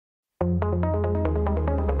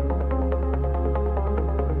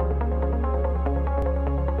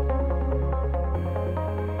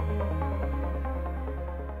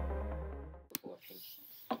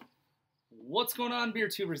What's going on, beer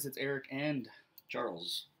tubers? It's Eric and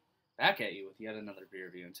Charles. back at you with yet another beer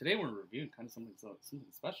review. And today we're reviewing kind of something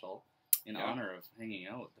special in honor of hanging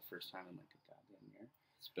out the first time in like a goddamn year.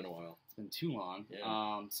 It's been a while. It's been too long.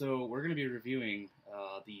 Yeah. So we're going to be reviewing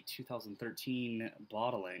the 2013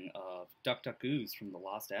 bottling of Duck Duck Gooze from the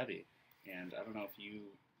Lost Abbey. And I don't know if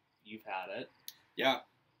you've had it. Yeah.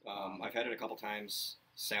 I've had it a couple times.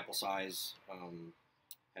 Sample size.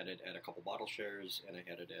 Had it at a couple bottle shares, and I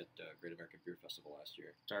had it at Great American Beer Festival last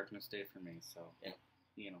year. Darkness Day for me, so yeah.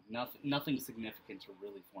 You know, nothing significant to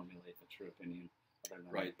really formulate a true opinion. Other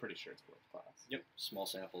than I'm pretty sure it's world class. Yep, small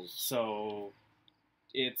samples. So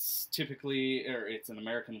it's it's an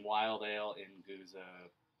American wild ale in Gooze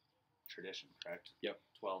tradition, correct? Yep.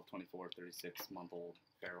 12, 24, 36-month-old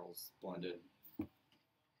barrels blended.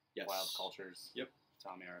 Yes. Wild cultures. Yep.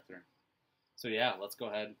 Tommy Arthur. So yeah, let's go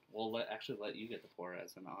ahead. We'll let you get the pour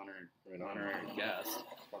as an honored guest.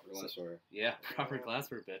 Proper glassware. Yeah, proper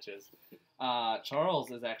glassware, bitches.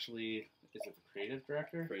 Charles is the creative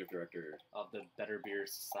director? Creative director of the Better Beer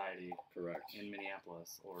Society. Correct. In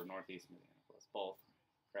Minneapolis, or Northeast Minneapolis. Both,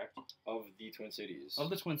 correct? Of the Twin Cities.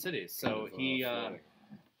 Of the Twin Cities. So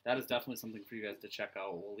that is definitely something for you guys to check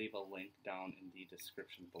out. We'll leave a link down in the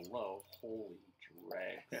description below. Holy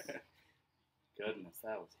dregs. Goodness,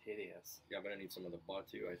 that was hideous. Yeah, I'm gonna need some of the butt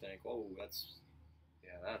too, I think. Oh, that's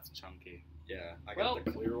chunky. Yeah, I got the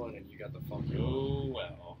clear one and you got the funky one. Oh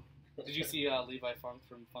well. Did you see Levi Funk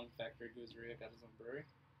from Funk Factory Goozeria got his own brewery?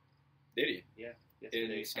 Did he? Yeah.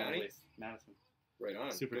 Yesterday, in Scotty? Madison. Right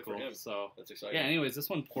on. Super Good cool. for him. So that's exciting. Yeah. Anyways, this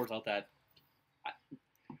one pours out that.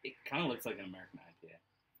 It kind of looks like an American IPA.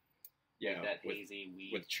 Yeah. Like that hazy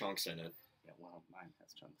wheat with chunks in it. Yeah. Well, mine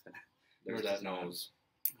has chunks in it. There's that nose.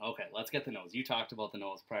 Okay, let's get the nose. You talked about the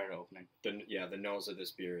nose prior to opening. The nose of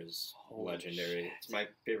this beer is legendary. Shit. It's my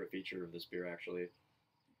favorite feature of this beer, actually.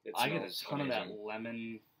 I get a ton of that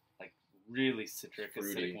lemon, like really citric,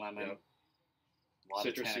 fruity, acidic lemon. Yep. A lot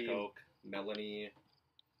citrusy, of tannic oak. Melony.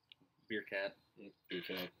 Beer cat. Beer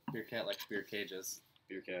cat. Beer cat likes beer cages.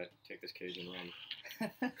 Beer cat, take this cage and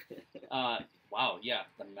run. Wow, yeah,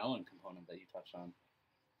 the melon component that you touched on.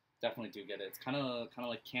 Definitely do get it. It's kind of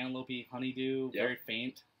like cantaloupe-y honeydew, very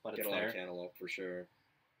faint, but it's there. Get a lot of cantaloupe for sure.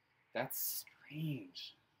 That's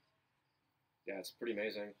strange. Yeah, it's pretty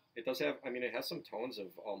amazing. It does have. I mean, it has some tones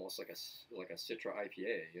of almost like a Citra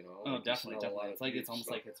IPA. You know. Oh, like definitely. It's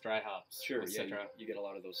almost like it's dry hops. Sure. Yeah. Citra. You get a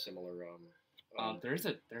lot of those similar. There is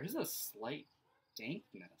a slight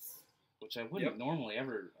dankness, which I wouldn't normally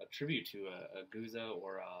ever attribute to a Gooze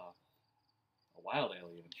or a wild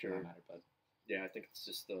ale, even for that matter, but. Yeah, I think it's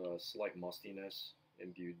just the slight mustiness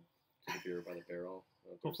imbued to the beer by the barrel.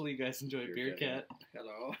 Hopefully you guys enjoy Beer Cat.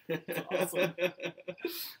 Hello. That's awesome.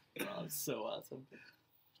 Oh, so awesome.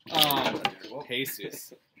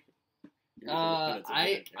 Jesus.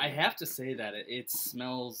 I have to say that it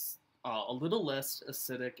smells a little less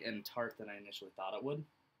acidic and tart than I initially thought it would.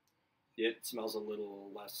 It smells a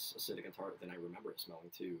little less acidic and tart than I remember it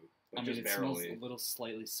smelling too. I mean, it smells a little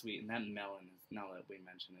slightly sweet, and that melon, now that we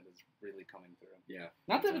mention it, is really coming through. Yeah.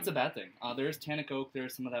 Not that it's a bad thing. There's tannic oak,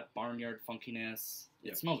 there's some of that barnyard funkiness.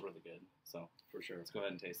 It smells really good, so. For sure. Let's go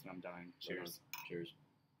ahead and taste it. I'm dying. Cheers. Cheers.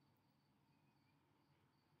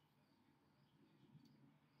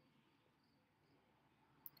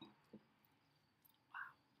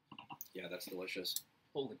 Wow. Yeah, that's delicious.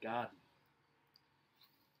 Holy God.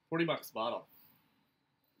 $40 a bottle.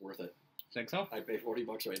 Worth it. Think so? I'd pay $40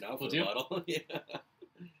 right now for a bottle. Yeah.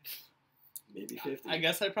 Maybe 50. I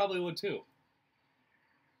guess I probably would too.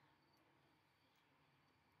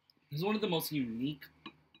 This is one of the most unique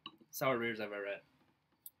sour beers I've ever had.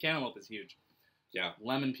 Cantaloupe is huge. Yeah.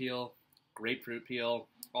 Lemon peel, grapefruit peel,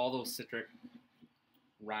 all those citric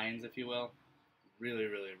rinds, if you will. Really,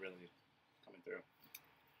 really, really coming through.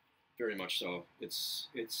 Very much so. It's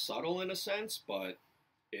subtle in a sense, but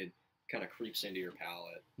it kind of creeps into your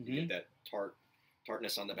palate. Mm-hmm. You get that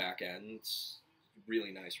tartness on the back end. It's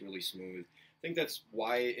really nice, really smooth. I think that's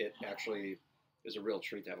why it actually is a real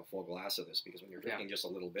treat to have a full glass of this, because when you're drinking just a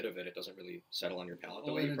little bit of it, it doesn't really settle on your palate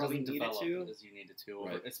the way you probably need it to. As you need it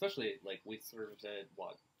to, especially like we served at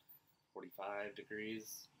 45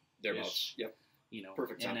 degrees. Thereabouts. Yep. You know,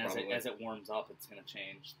 perfect and time, as it warms up, it's going to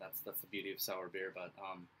change. That's the beauty of sour beer, but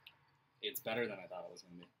it's better than I thought it was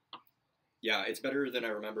going to be. Yeah, it's better than I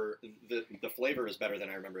remember. The flavor is better than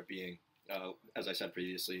I remember it being. As I said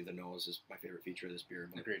previously, the nose is my favorite feature of this beer.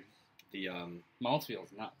 Agreed. The mouthfeel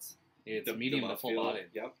is nuts. It's medium to full bodied.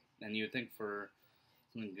 Yep. And you would think for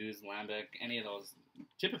something Gooze, Lambic, any of those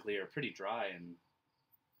typically are pretty dry, and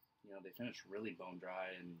they finish really bone dry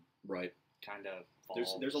and kind of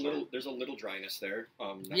fall. There's a little dryness there.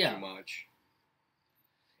 Not too much.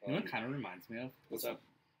 You know what it kind of reminds me of? What's up?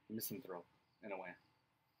 Misanthrope, in a way.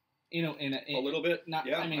 You know, in A little bit. Not,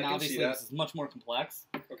 Yeah, I mean, can obviously see that. this is much more complex.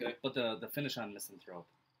 Okay. But the finish on Misanthrope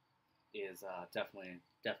is definitely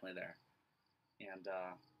there. And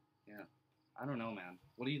yeah, I don't know, man.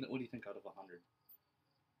 What do you think out of 100?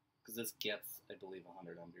 Because this gets, I believe,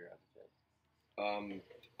 100 on Beer Advocate.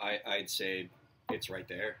 I'd say it's right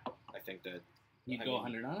there. I think that You'd go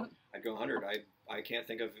 100 on it? I'd go 100. I can't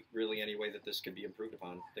think of really any way that this could be improved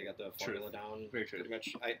upon. They got the formula down. Very true. Pretty much.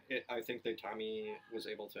 I think that Tommy was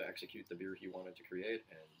able to execute the beer he wanted to create,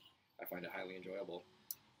 and I find it highly enjoyable.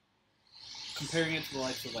 Comparing it to the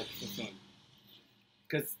likes of like Fufun,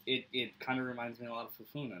 because it kind of reminds me a lot of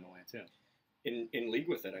Fufun in a way too. In league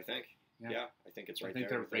with it, I think. Yeah, I think it's right there. I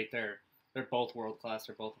think they're right there. They're both world class.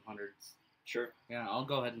 They're both 100s. Sure. Yeah, I'll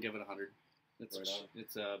go ahead and give it 100. It's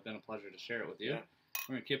been a pleasure to share it with you. Yeah.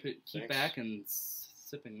 We're gonna keep back and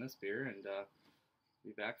sipping this beer, and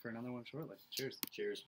be back for another one shortly. Cheers. Cheers.